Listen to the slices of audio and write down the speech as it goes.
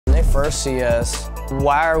they first see us,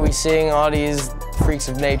 why are we seeing all these freaks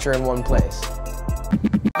of nature in one place?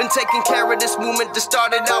 Been taking care of this movement that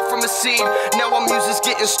started out from a seed. Now our music's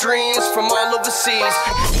getting streams from all overseas.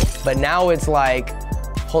 But now it's like,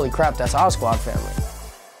 holy crap, that's our squad family.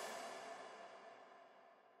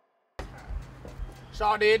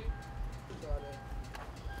 Shaw did.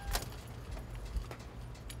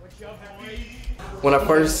 When I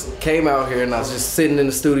first came out here and I was just sitting in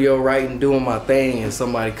the studio writing, doing my thing, and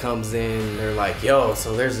somebody comes in and they're like, yo,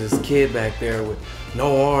 so there's this kid back there with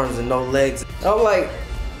no arms and no legs. I'm like,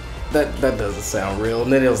 that doesn't sound real.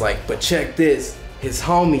 And then it was like, but check this, his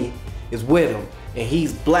homie is with him and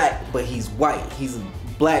he's black, but he's white. He's a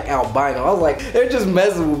black albino. I was like, they're just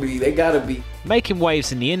messing with me, they gotta be. Making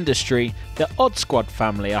waves in the industry, the Odd Squad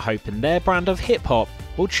family are hoping their brand of hip-hop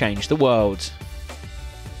will change the world.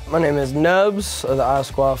 My name is N.U.B.S of the A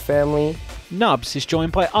Squad family. N.U.B.S is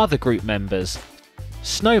joined by other group members,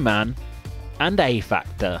 Snowman and A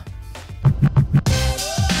Factor. Work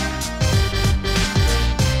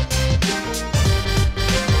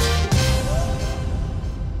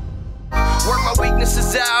my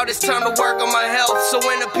weaknesses out, it's time to work on my health. So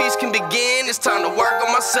when the peace can begin, it's time to work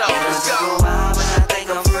on myself. Let's go.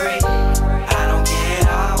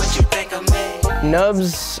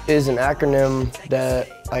 N.U.B.S is an acronym that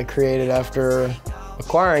I created after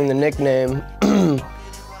acquiring the nickname,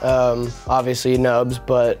 obviously N.U.B.S,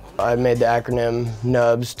 but I made the acronym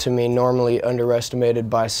N.U.B.S to mean normally underestimated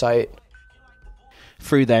by sight.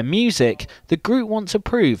 Through their music, the group want to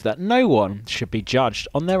prove that no one should be judged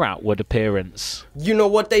on their outward appearance. You know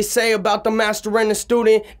what they say about the master and the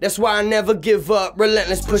student? That's why I never give up,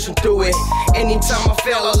 relentless pushing through it. Anytime I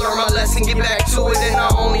fail, I learn my lesson, get back to it. And I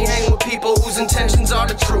only hang with people whose intentions are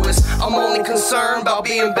the truest. I'm only concerned about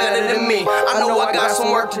being better than me. I know I got some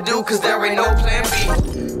work to do, cause there ain't no plan B.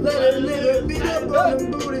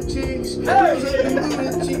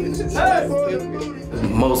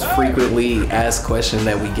 Most frequently asked question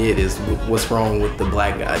that we get is, what's wrong with the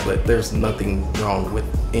black guy? But there's nothing wrong with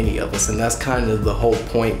any of us, and that's kind of the whole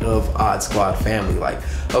point of Odd Squad family. Like,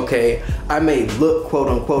 okay, I may look quote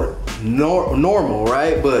unquote normal,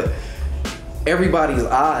 right? But everybody's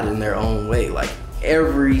odd in their own way. Like,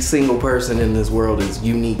 every single person in this world is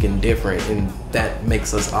unique and different, and that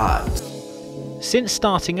makes us odd. Since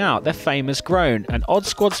starting out, their fame has grown, and Odd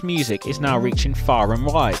Squad's music is now reaching far and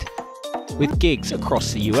wide, with gigs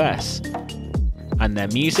across the US, and their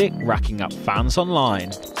music racking up fans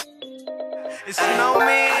online. It's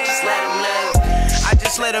Snowman. I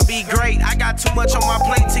just let him be great. I got too much on my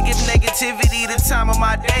plate to give negativity the time of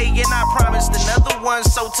my day, and I promised another one,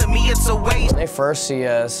 so to me it's a waste. They first see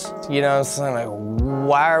us, you know, it's like,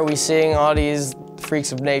 why are we seeing all these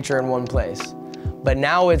freaks of nature in one place? But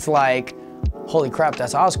now it's like, holy crap,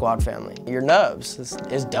 that's our squad family. Your N.U.B.S,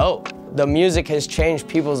 it's dope. The music has changed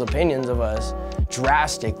people's opinions of us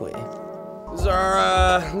drastically. This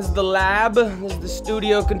is the lab, this is the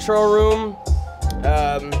studio control room.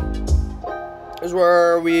 This is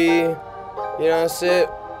where we, you know, sit,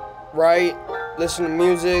 write, listen to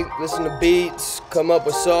music, listen to beats, come up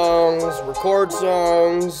with songs, record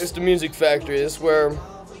songs. It's the music factory, it's where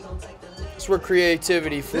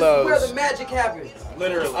creativity flows. This is where the magic happens.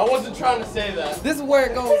 Literally. I wasn't trying to say that. This is where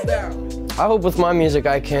it goes down. I hope with my music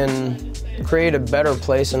I can create a better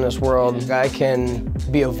place in this world. I can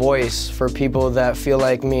be a voice for people that feel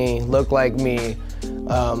like me, look like me,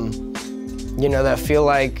 you know, that feel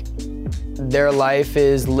like their life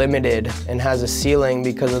is limited and has a ceiling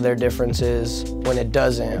because of their differences when it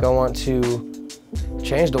doesn't. I want to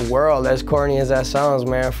change the world, as corny as that sounds,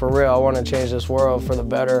 man, for real. I want to change this world for the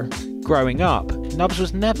better. Growing up, N.U.B.S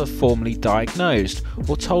was never formally diagnosed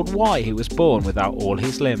or told why he was born without all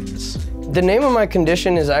his limbs. The name of my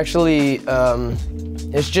condition is actually,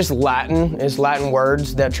 it's just Latin. It's Latin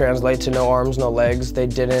words that translate to no arms, no legs. They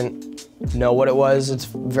didn't know what it was. It's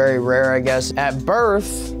very rare, I guess. At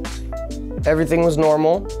birth, everything was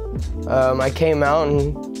normal. I came out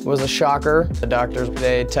and it was a shocker. The doctors,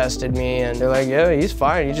 they tested me and they're like, yeah, he's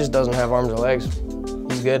fine. He just doesn't have arms or legs.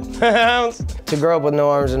 He's good. To grow up with no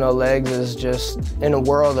arms and no legs is just in a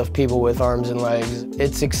world of people with arms and legs.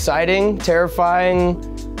 It's exciting, terrifying,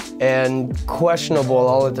 and questionable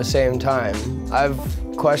all at the same time. I've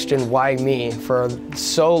questioned why me for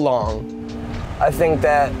so long. I think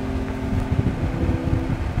that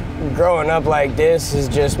growing up like this has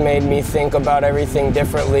just made me think about everything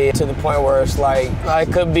differently, to the point where it's like, I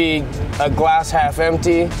could be a glass half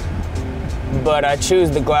empty, but I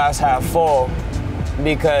choose the glass half full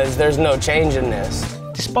because there's no change in this.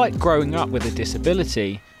 Despite growing up with a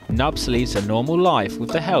disability, N.U.B.S leads a normal life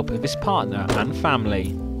with the help of his partner and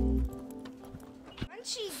family.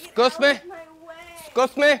 She Excuse me?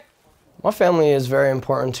 Excuse me? My family is very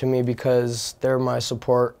important to me because they're my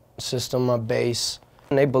support system, my base.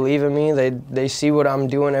 And they believe in me. They see what I'm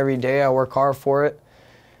doing every day. I work hard for it.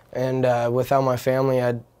 And without my family,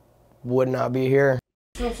 I would not be here.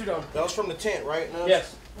 That was from the tent, right?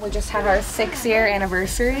 Yes. We just had our 6-year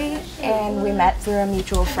anniversary, and we met through a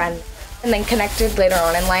mutual friend. And then connected later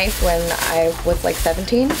on in life when I was like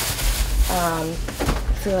 17.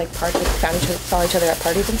 Through like parties, saw each other at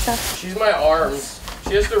parties and stuff. She's my arms.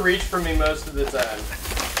 She has to reach for me most of the time.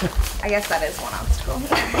 I guess that is one obstacle.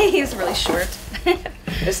 He's really short.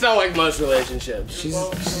 It's not like most relationships. She's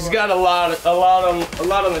got a lot on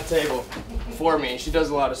the table for me. She does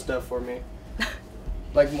a lot of stuff for me,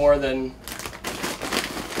 like more than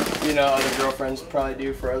other girlfriends probably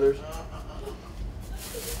do for others.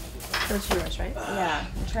 That's yours, right? Yeah.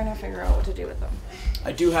 I'm trying to figure out what to do with them.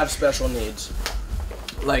 I do have special needs.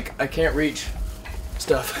 Like I can't reach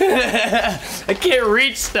stuff. I can't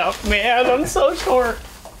reach stuff, man. I'm so short.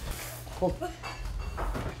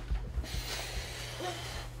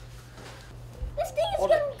 This thing is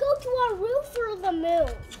gonna go to our roof or the moon.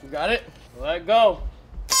 You got it? Let go.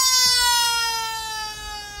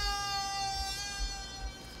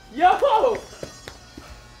 Yo!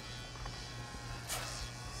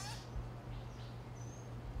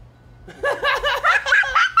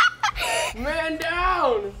 Man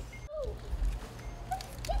down!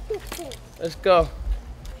 Let's go.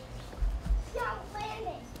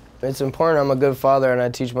 It's important I'm a good father and I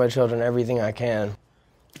teach my children everything I can.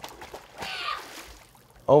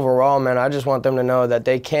 Overall, man, I just want them to know that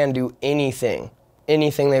they can do anything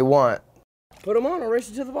they want. Put them on, I'll race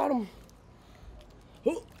you to the bottom.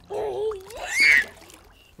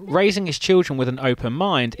 Raising his children with an open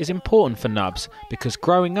mind is important for N.U.B.S because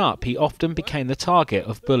growing up he often became the target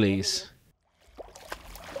of bullies.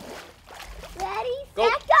 Ready, Go.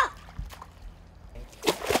 set, go.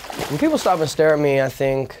 When people stop and stare at me, I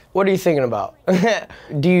think, what are you thinking about?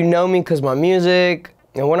 Do you know me because my music?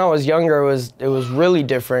 And when I was younger, it was really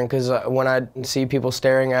different because when I see people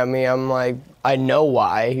staring at me, I'm like, I know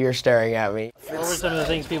why you're staring at me. What were some of the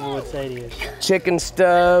things people would say to you? Chicken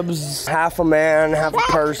stubs, half a man, half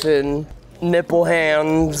a person, nipple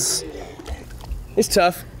hands. It's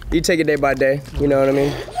tough. You take it day by day, you know what I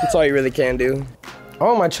mean? That's all you really can do. I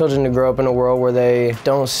want my children to grow up in a world where they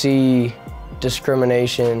don't see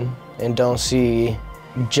discrimination and don't see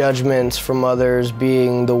judgments from others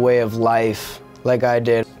being the way of life like I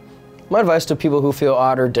did. My advice to people who feel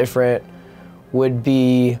odd or different would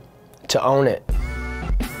be to own it.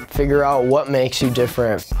 Figure out what makes you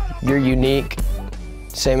different. You're unique,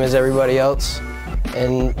 same as everybody else,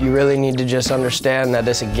 and you really need to just understand that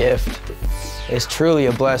it's a gift. It's truly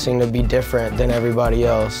a blessing to be different than everybody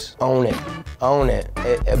else. Own it, own it.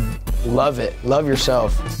 Love it, love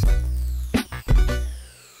yourself.